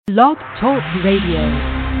Blog Talk Radio.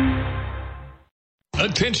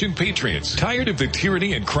 Attention patriots, tired of the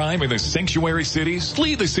tyranny and crime in the sanctuary cities?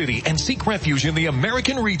 Flee the city and seek refuge in the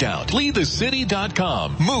American Redoubt.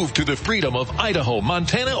 FleeTheCity.com. Move to the freedom of Idaho,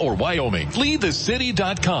 Montana, or Wyoming.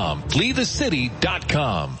 FleeTheCity.com.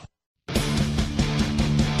 FleeTheCity.com.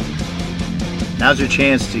 Now's your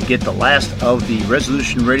chance to get the last of the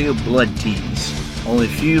Resolution Radio Blood Tees. Only a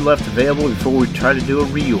few left available before we try to do a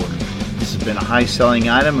reorder. This has been a high-selling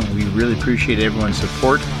item, and we really appreciate everyone's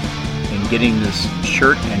support in getting this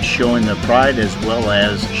shirt and showing their pride as well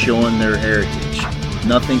as showing their heritage.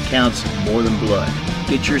 Nothing counts more than blood.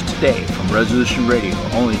 Get yours today from Resolution Radio.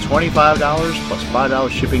 Only $25 plus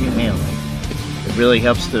 $5 shipping and handling. It really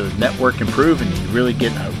helps the network improve, and you really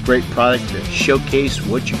get a great product to showcase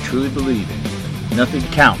what you truly believe in. Nothing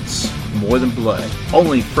counts more than blood.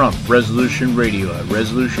 Only from Resolution Radio at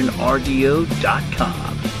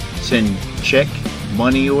resolutionrdo.com. Send check,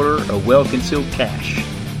 money order, or well-concealed cash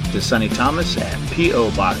to Sonny Thomas at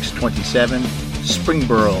P.O. Box 27,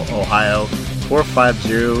 Springboro, Ohio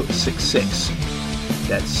 45066.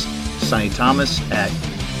 That's Sonny Thomas at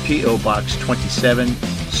P.O. Box 27,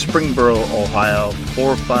 Springboro, Ohio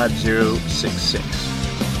 45066.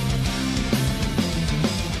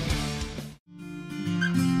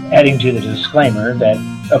 Adding to the disclaimer that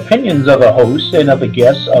opinions of the host and of the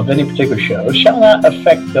guests of any particular show shall not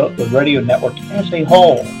affect the radio network as a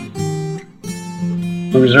whole.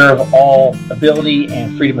 We reserve all ability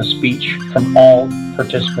and freedom of speech from all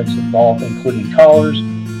participants involved, including callers,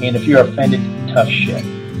 and if you're offended, tough shit.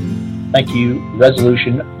 Thank you,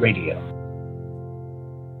 Resolution Radio.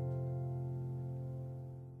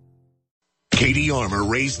 KD Armor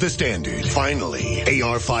raised the standard. Finally,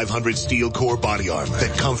 AR-500 steel core body armor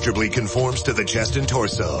that comfortably conforms to the chest and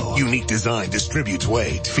torso. Unique design distributes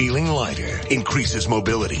weight, feeling lighter, increases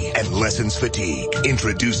mobility, and lessens fatigue.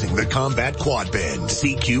 Introducing the Combat Quad Bend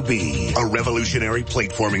CQB, a revolutionary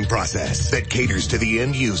plate forming process that caters to the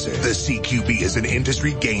end user. The CQB is an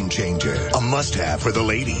industry game changer, a must-have for the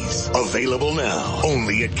ladies. Available now,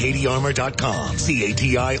 only at KDArmor.com,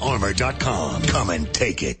 CATIarmor.com. Come and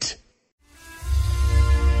take it.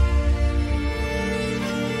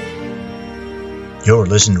 You're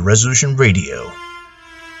listening to Resolution Radio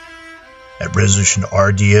at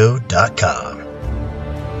resolutionrdo.com.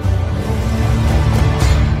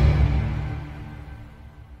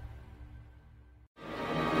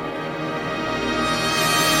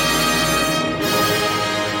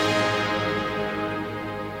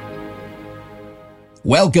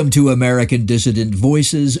 Welcome to American Dissident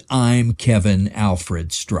Voices. I'm Kevin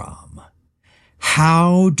Alfred Strom.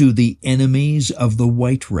 How do the enemies of the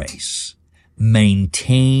white race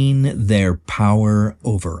maintain their power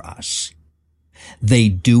over us? They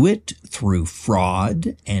do it through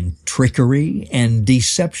fraud and trickery and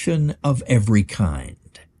deception of every kind.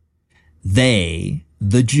 They,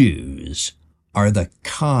 the Jews, are the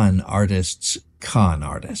con artists' con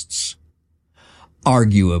artists.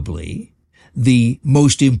 Arguably, the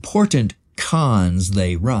most important cons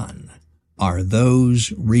they run are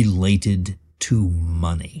those related to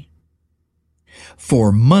money.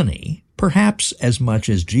 For money, perhaps as much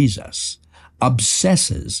as Jesus,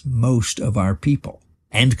 obsesses most of our people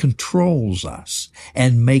and controls us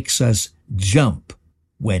and makes us jump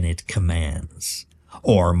when it commands,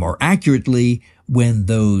 or more accurately, when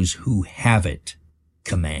those who have it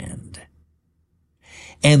command.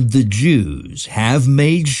 And the Jews have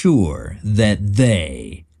made sure that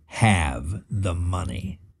they have the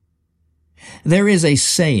money. There is a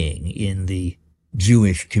saying in the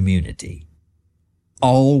Jewish community: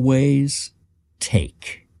 always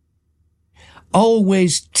take.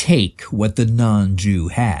 Always take what the non-Jew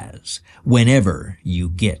has whenever you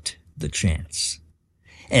get the chance.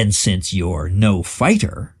 And since you're no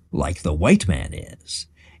fighter, like the white man is,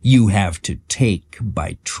 you have to take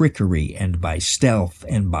by trickery and by stealth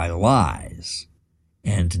and by lies,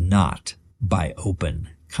 and not by open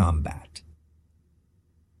combat.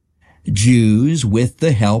 Jews, with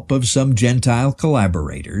the help of some Gentile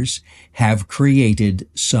collaborators, have created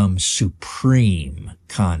some supreme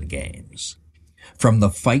con games. From the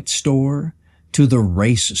fight store to the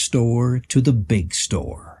race store to the big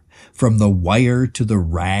store, from the wire to the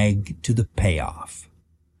rag to the payoff.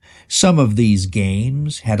 Some of these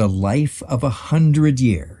games had a life of 100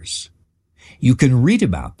 years. You can read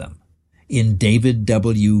about them in David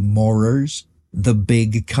W. Morer's The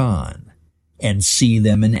Big Con, and see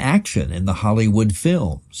them in action in the Hollywood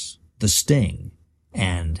films, The Sting,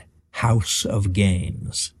 and House of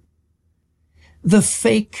Games. The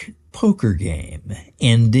fake poker game,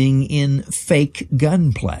 ending in fake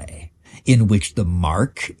gunplay, in which the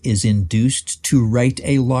mark is induced to write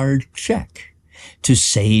a large check to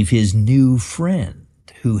save his new friend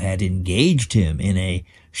who had engaged him in a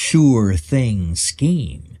sure thing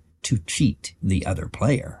scheme to cheat the other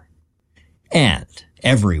player. And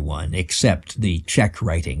everyone except the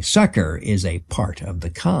check-writing sucker is a part of the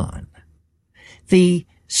con. The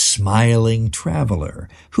smiling traveler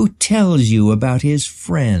who tells you about his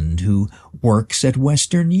friend who works at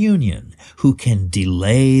Western Union, who can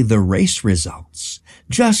delay the race results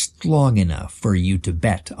just long enough for you to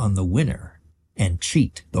bet on the winner and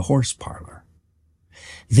cheat the horse parlor.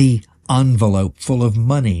 The envelope full of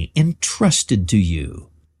money entrusted to you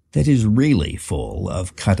that is really full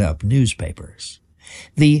of cut-up newspapers.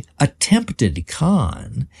 The attempted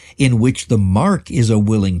con in which the mark is a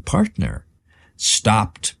willing partner,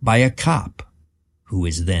 stopped by a cop who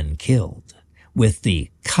is then killed, with the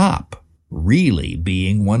cop really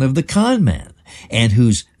being one of the con men and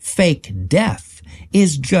whose fake death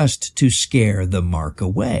is just to scare the mark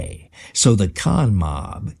away so the con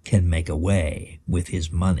mob can make away with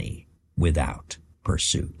his money without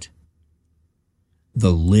pursuit.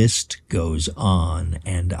 The list goes on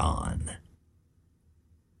and on.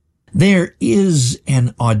 There is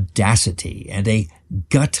an audacity and a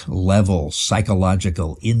gut-level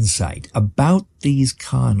psychological insight about these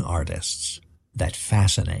con artists that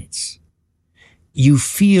fascinates. You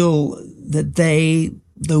feel that they,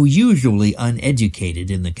 though usually uneducated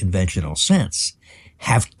in the conventional sense,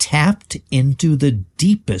 have tapped into the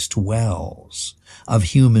deepest wells of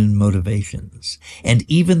human motivations and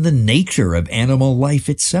even the nature of animal life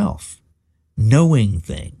itself, knowing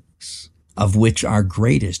things of which our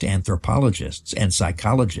greatest anthropologists and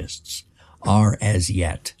psychologists are as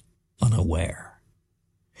yet unaware.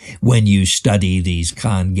 When you study these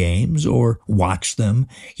con games or watch them,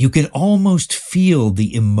 you can almost feel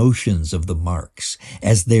the emotions of the marks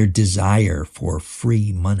as their desire for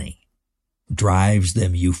free money drives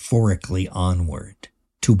them euphorically onward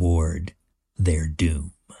toward their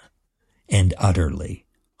doom and utterly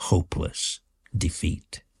hopeless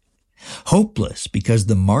defeat. Hopeless because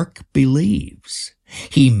the mark believes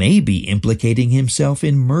he may be implicating himself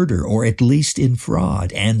in murder or at least in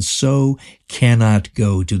fraud, and so cannot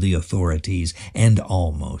go to the authorities and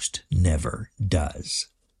almost never does.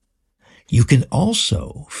 You can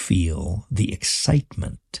also feel the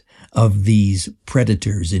excitement of these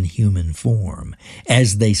predators in human form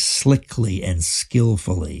as they slickly and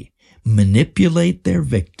skillfully manipulate their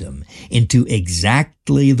victim into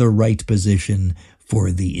exactly the right position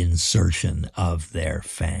for the insertion of their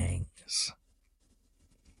fangs.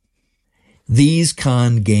 These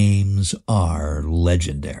con games are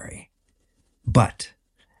legendary, but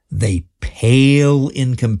they pale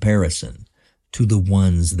in comparison to the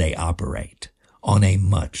ones they operate on a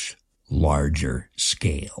much larger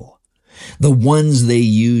scale. The ones they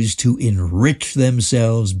use to enrich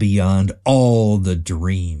themselves beyond all the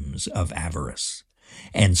dreams of avarice,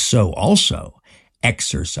 and so also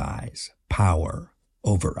exercise power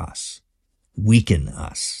over us, weaken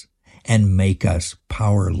us, and make us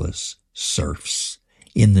powerless serfs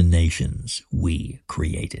in the nations we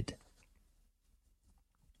created.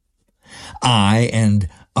 I and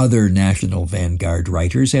other National Vanguard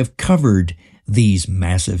writers have covered these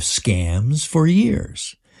massive scams for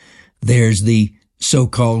years. There's the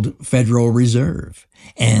so-called Federal Reserve,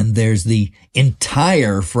 and there's the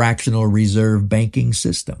entire fractional reserve banking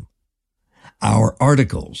system. Our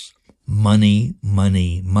articles, Money,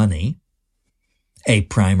 Money, Money, A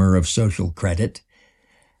Primer of Social Credit,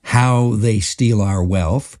 How They Steal Our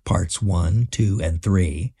Wealth, Parts 1, 2, and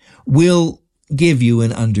 3, will give you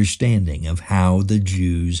an understanding of how the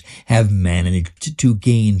Jews have managed to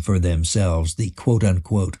gain for themselves the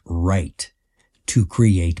quote-unquote right to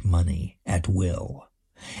create money at will,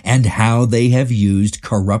 and how they have used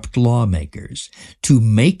corrupt lawmakers to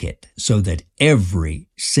make it so that every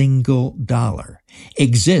single dollar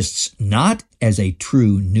exists not as a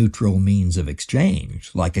true neutral means of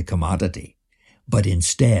exchange like a commodity, but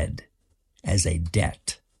instead as a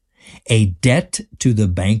debt to the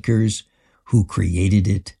bankers who created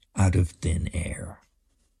it out of thin air.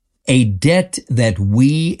 A debt that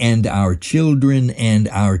we and our children and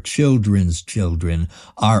our children's children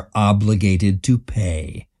are obligated to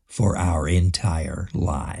pay for our entire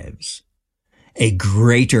lives. A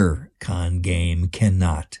greater con game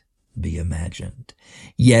cannot be imagined,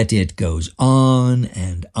 yet it goes on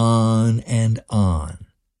and on and on.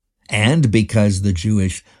 And because the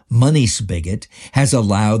Jewish money spigot has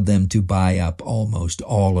allowed them to buy up almost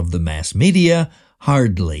all of the mass media,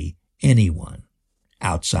 hardly anyone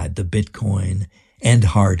outside the Bitcoin and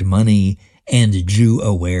hard money and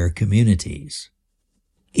Jew-aware communities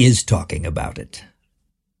is talking about it.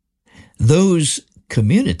 Those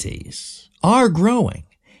communities are growing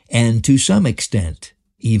and to some extent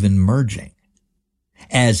even merging,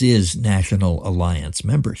 as is National Alliance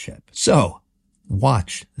membership. So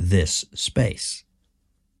watch this space.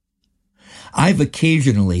 I've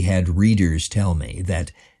occasionally had readers tell me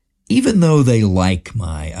that even though they like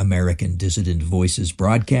my American Dissident Voices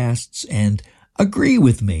broadcasts and agree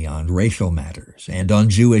with me on racial matters and on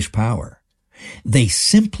Jewish power, they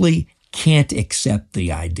simply can't accept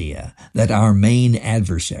the idea that our main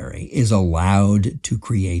adversary is allowed to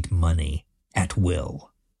create money at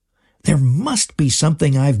will. There must be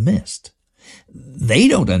something I've missed. They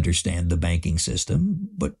don't understand the banking system,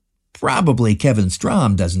 but probably Kevin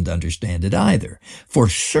Strom doesn't understand it either, for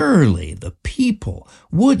surely the people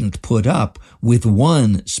wouldn't put up with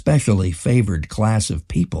one specially favored class of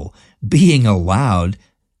people being allowed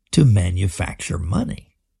to manufacture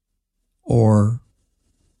money. Or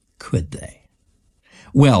could they?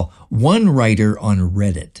 Well, one writer on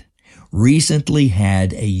Reddit recently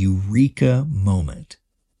had a eureka moment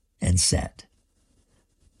and said,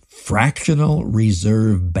 "Fractional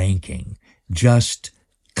reserve banking just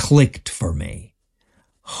clicked for me.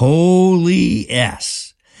 Holy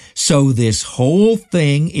S. So this whole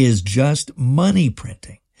thing is just money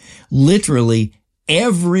printing. Literally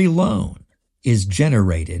every loan is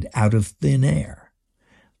generated out of thin air.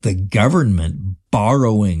 The government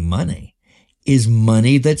borrowing money is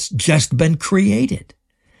money that's just been created.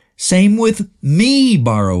 Same with me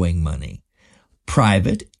borrowing money.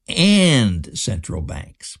 Private and central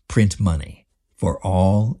banks print money for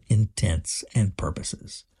all intents and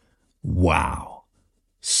purposes." Wow.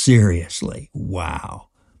 Seriously, wow.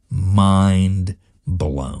 Mind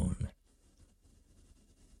blown.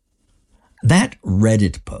 That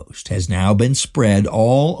Reddit post has now been spread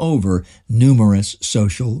all over numerous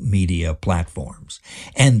social media platforms.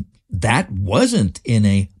 And that wasn't in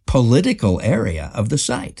a political area of the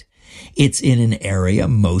site. It's in an area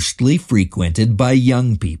mostly frequented by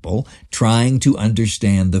young people trying to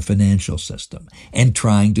understand the financial system and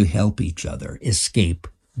trying to help each other escape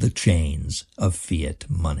the chains of fiat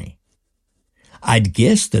money. I'd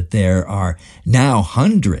guess that there are now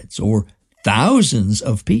hundreds or thousands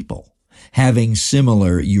of people having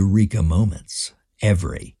similar eureka moments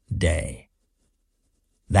every day.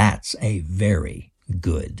 That's a very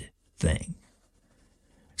good thing.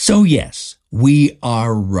 So yes, we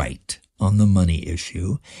are right on the money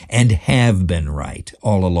issue and have been right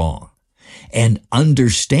all along. And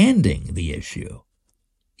understanding the issue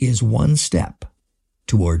is one step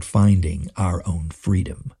toward finding our own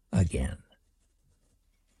freedom again.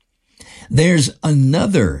 There's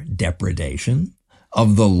another depredation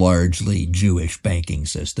of the largely Jewish banking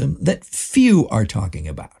system that few are talking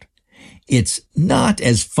about. It's not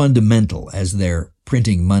as fundamental as their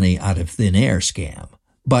printing money out of thin air scam,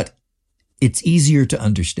 but it's easier to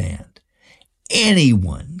understand.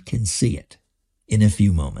 Anyone can see it in a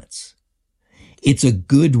few moments. It's a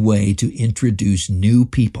good way to introduce new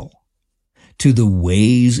people to the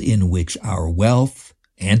ways in which our wealth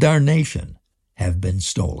and our nation have been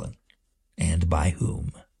stolen, and by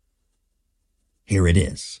whom. Here it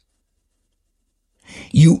is.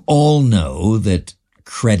 You all know that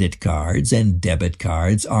credit cards and debit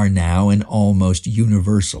cards are now an almost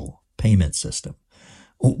universal payment system,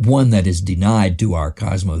 one that is denied to our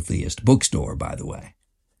cosmotheist bookstore, by the way.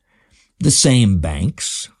 The same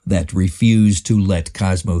banks that refuse to let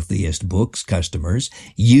cosmotheist books customers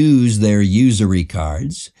use their usury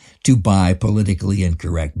cards to buy politically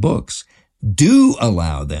incorrect books do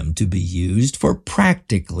allow them to be used for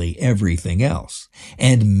practically everything else.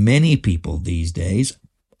 And many people these days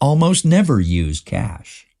almost never use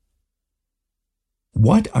cash.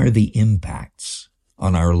 What are the impacts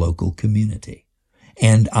on our local community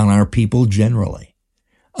and on our people generally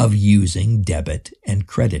of using debit and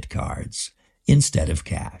credit cards instead of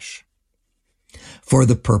cash? For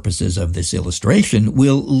the purposes of this illustration,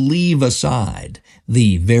 we'll leave aside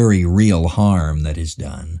the very real harm that is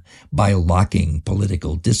done by locking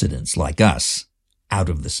political dissidents like us out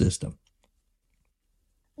of the system.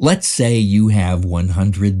 Let's say you have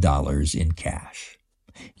 $100 in cash.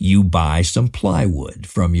 You buy some plywood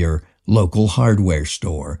from your local hardware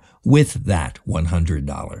store with that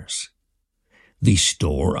 $100. The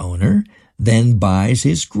store owner then buys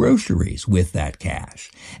his groceries with that cash,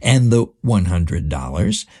 and the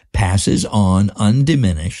 $100 passes on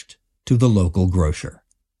undiminished to the local grocer.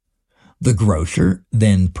 The grocer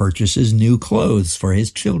then purchases new clothes for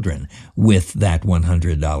his children with that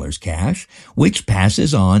 $100 cash, which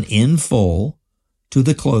passes on in full to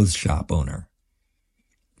the clothes shop owner.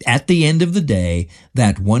 At the end of the day,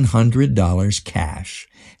 that $100 cash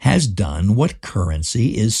has done what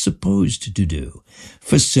currency is supposed to do,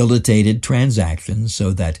 facilitated transactions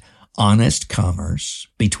so that honest commerce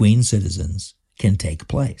between citizens can take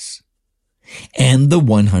place. And the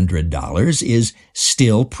 $100 is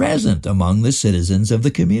still present among the citizens of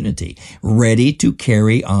the community, ready to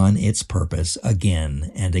carry on its purpose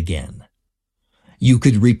again and again. You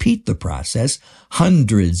could repeat the process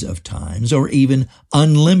hundreds of times or even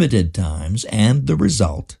unlimited times, and the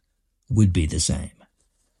result would be the same.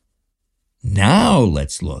 Now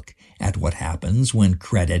let's look at what happens when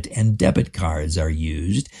credit and debit cards are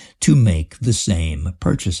used to make the same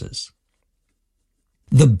purchases.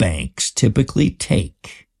 The banks typically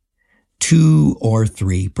take 2 or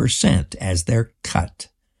 3% as their cut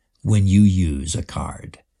when you use a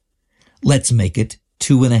card. Let's make it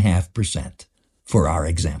 2.5% for our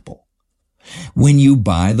example. When you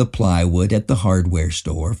buy the plywood at the hardware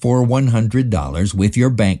store for $100 with your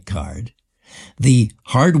bank card, the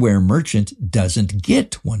hardware merchant doesn't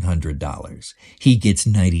get $100. He gets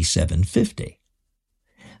 $97.50.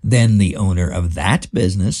 Then the owner of that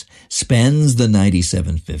business spends the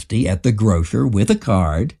 $97.50 at the grocer with a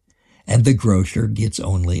card, and the grocer gets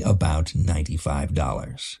only about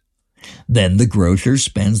 $95. Then the grocer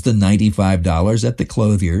spends the $95 at the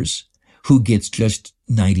clothier's, who gets just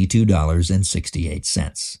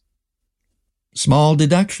 $92.68. Small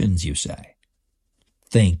deductions, you say.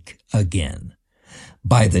 Think again.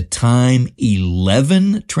 By the time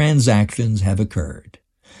 11 transactions have occurred,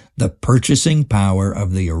 the purchasing power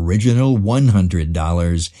of the original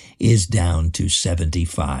 $100 is down to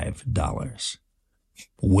 $75.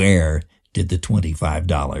 Where did the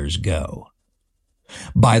 $25 go?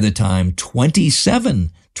 By the time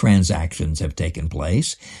 27 transactions have taken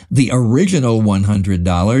place, the original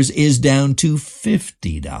 $100 is down to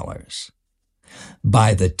 $50.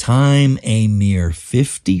 By the time a mere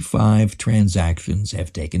 55 transactions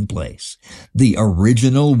have taken place, the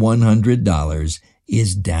original $100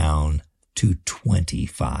 is down to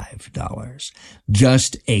 $25,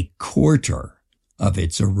 just a quarter of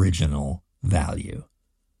its original value.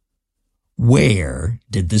 Where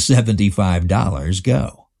did the $75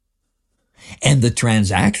 go? And the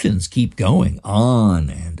transactions keep going on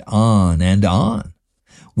and on and on,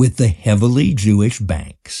 with the heavily Jewish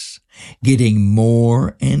banks getting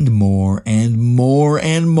more and more and more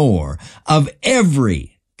and more of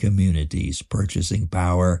every community's purchasing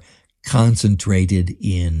power concentrated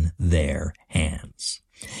in their hands.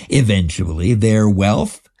 Eventually, their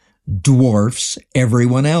wealth dwarfs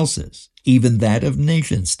everyone else's, even that of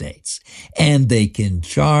nation states, and they can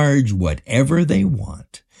charge whatever they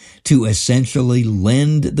want to essentially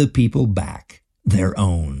lend the people back their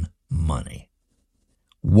own money.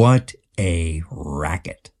 What a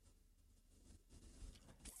racket.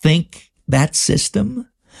 Think that system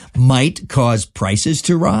might cause prices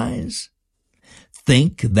to rise?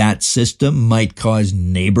 Think that system might cause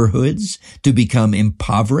neighborhoods to become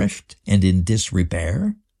impoverished and in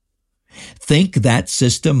disrepair? Think that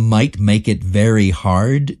system might make it very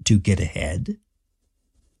hard to get ahead?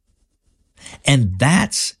 And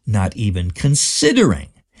that's not even considering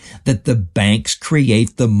that the banks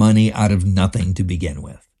create the money out of nothing to begin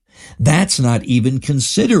with. That's not even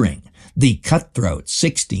considering the cutthroat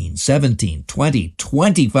 16, 17, 20,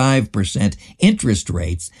 25% interest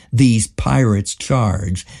rates these pirates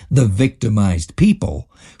charge the victimized people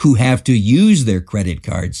who have to use their credit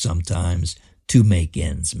cards sometimes to make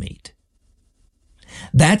ends meet.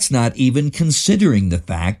 That's not even considering the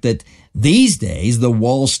fact that these days the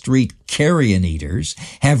Wall Street carrion eaters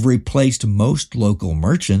have replaced most local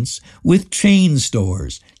merchants with chain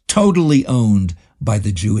stores totally owned by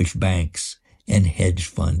the Jewish banks and hedge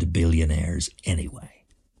fund billionaires anyway.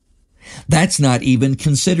 That's not even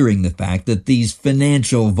considering the fact that these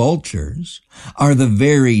financial vultures are the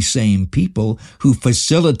very same people who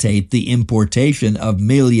facilitate the importation of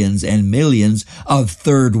millions and millions of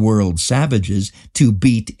third world savages to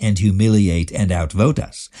beat and humiliate and outvote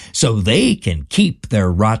us, so they can keep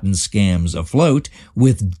their rotten scams afloat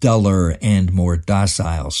with duller and more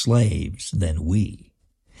docile slaves than we,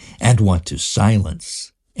 and want to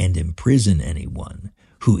silence and imprison anyone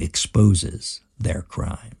who exposes their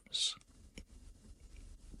crimes.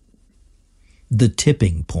 The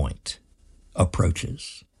tipping point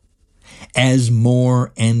approaches as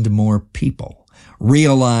more and more people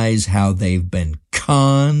realize how they've been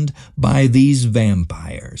conned by these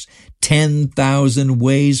vampires 10,000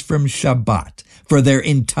 ways from Shabbat for their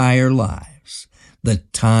entire lives. The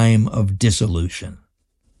time of dissolution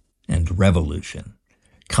and revolution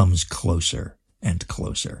comes closer and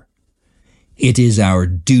closer. It is our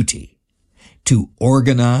duty to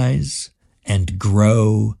organize and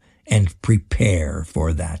grow and prepare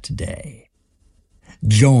for that day.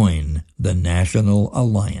 Join the National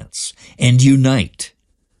Alliance and unite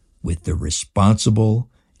with the responsible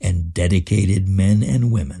and dedicated men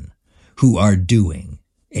and women who are doing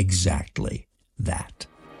exactly that.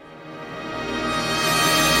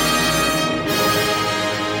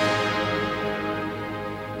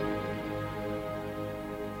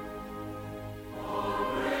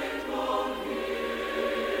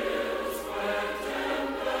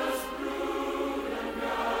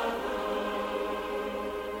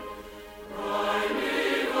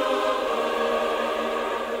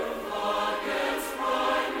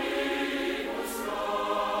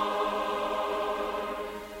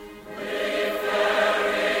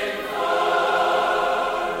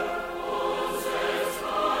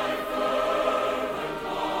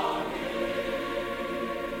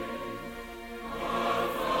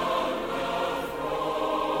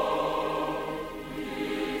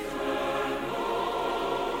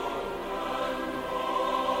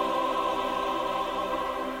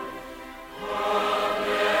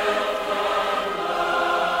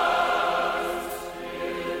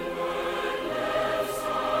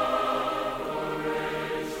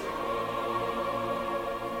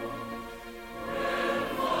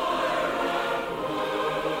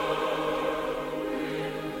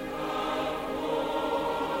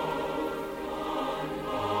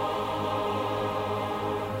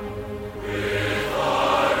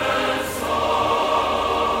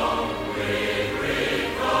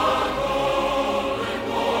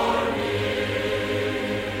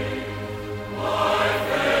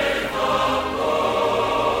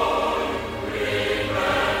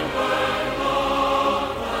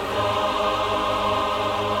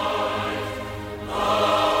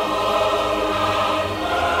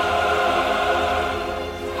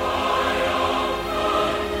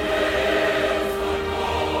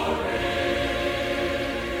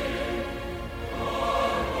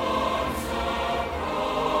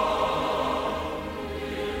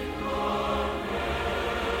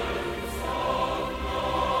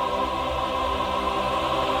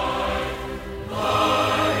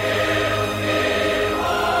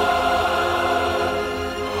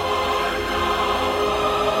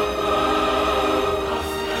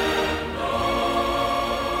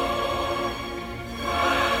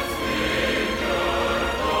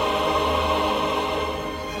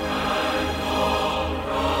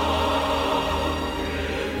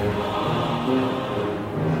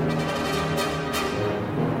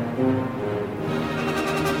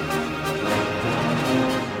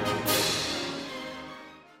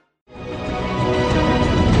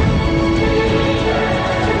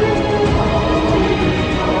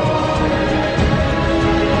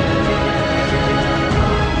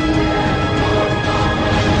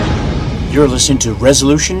 You're listening to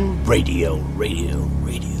Resolution Radio.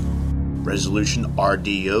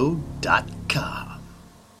 ResolutionRDO.com.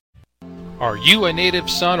 Are you a native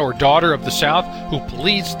son or daughter of the South who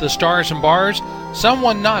bleeds the stars and bars?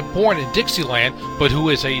 Someone not born in Dixieland, but who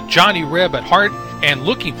is a Johnny Reb at heart and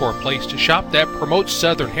looking for a place to shop that promotes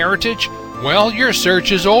Southern heritage? Well, your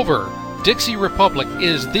search is over. Dixie Republic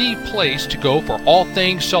is the place to go for all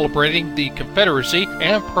things celebrating the Confederacy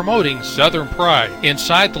and promoting Southern pride.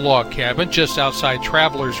 Inside the log cabin just outside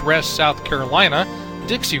Travelers Rest, South Carolina,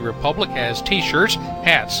 Dixie Republic has t-shirts,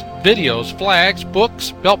 hats, videos, flags,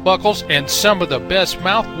 books, belt buckles, and some of the best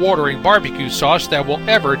mouth-watering barbecue sauce that will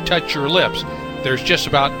ever touch your lips. There's just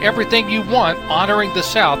about everything you want honoring the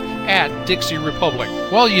South at Dixie Republic.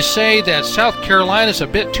 Well, you say that South Carolina's a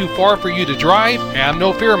bit too far for you to drive? Have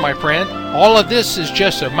no fear, my friend. All of this is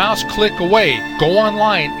just a mouse click away. Go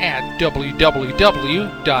online at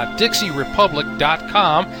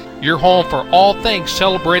www.dixierepublic.com, your home for all things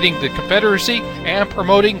celebrating the Confederacy and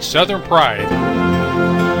promoting Southern pride.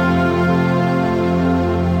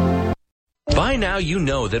 By now you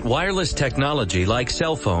know that wireless technology like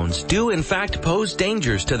cell phones do in fact pose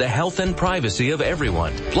dangers to the health and privacy of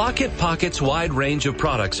everyone. Blockit Pocket's wide range of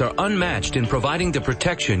products are unmatched in providing the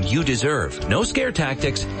protection you deserve. No scare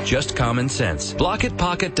tactics, just common sense.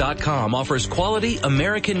 BlockitPocket.com offers quality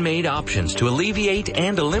American-made options to alleviate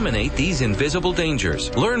and eliminate these invisible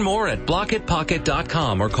dangers. Learn more at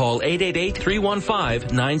BlockitPocket.com or call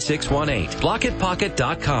 888-315-9618.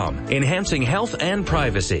 BlockitPocket.com, enhancing health and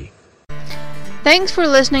privacy. Thanks for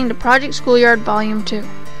listening to Project Schoolyard Volume 2.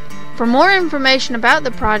 For more information about the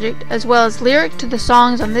project, as well as lyrics to the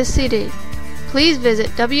songs on this CD, please visit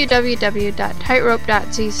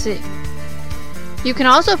www.tightrope.cc. You can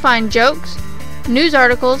also find jokes, news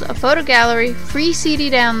articles, a photo gallery, free CD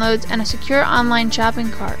downloads, and a secure online shopping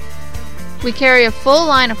cart. We carry a full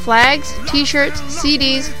line of flags, t-shirts,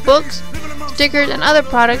 CDs, books, stickers, and other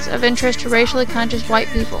products of interest to racially conscious white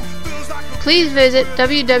people. Please visit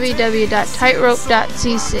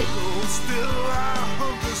www.tightrope.cc.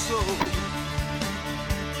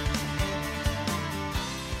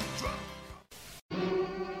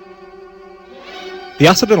 The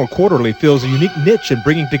Occidental Quarterly fills a unique niche in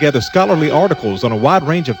bringing together scholarly articles on a wide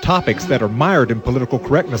range of topics that are mired in political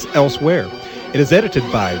correctness elsewhere. It is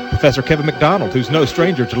edited by Professor Kevin McDonald, who's no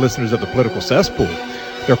stranger to listeners of the political cesspool.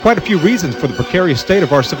 There are quite a few reasons for the precarious state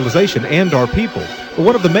of our civilization and our people, but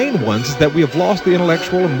one of the main ones is that we have lost the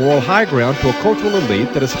intellectual and moral high ground to a cultural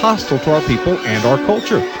elite that is hostile to our people and our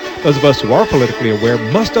culture. Those of us who are politically aware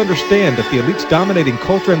must understand that the elites dominating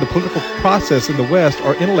culture and the political process in the West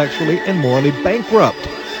are intellectually and morally bankrupt.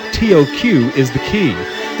 TOQ is the key.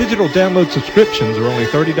 Digital download subscriptions are only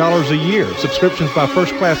 $30 a year. Subscriptions by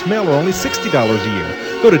first-class mail are only $60 a year.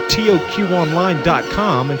 Go to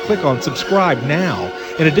TOQonline.com and click on Subscribe Now.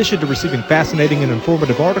 In addition to receiving fascinating and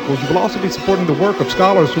informative articles, you will also be supporting the work of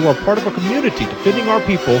scholars who are part of a community defending our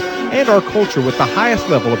people and our culture with the highest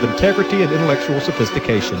level of integrity and intellectual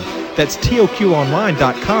sophistication. That's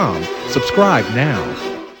TOQonline.com. Subscribe now.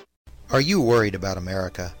 Are you worried about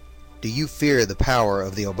America? Do you fear the power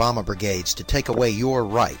of the Obama brigades to take away your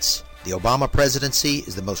rights? The Obama presidency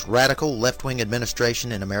is the most radical left-wing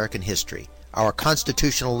administration in American history. Our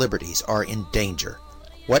constitutional liberties are in danger.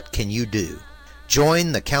 What can you do?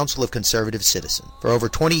 Join the Council of Conservative Citizens. For over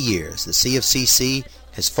 20 years, the CFCC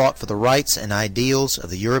has fought for the rights and ideals of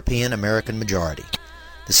the European American majority.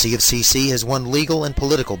 The CFCC has won legal and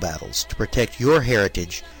political battles to protect your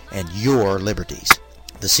heritage and your liberties.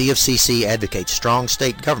 The CFCC advocates strong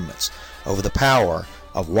state governments over the power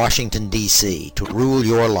of Washington, D.C. to rule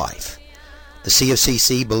your life. The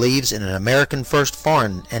CFCC believes in an American-first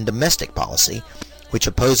foreign and domestic policy which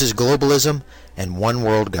opposes globalism and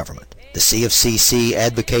one-world government. The CFCC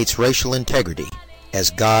advocates racial integrity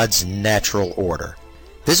as God's natural order.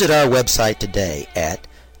 Visit our website today at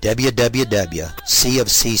www.cfcc.org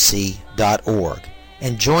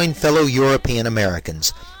and join fellow European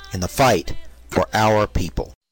Americans in the fight for our people.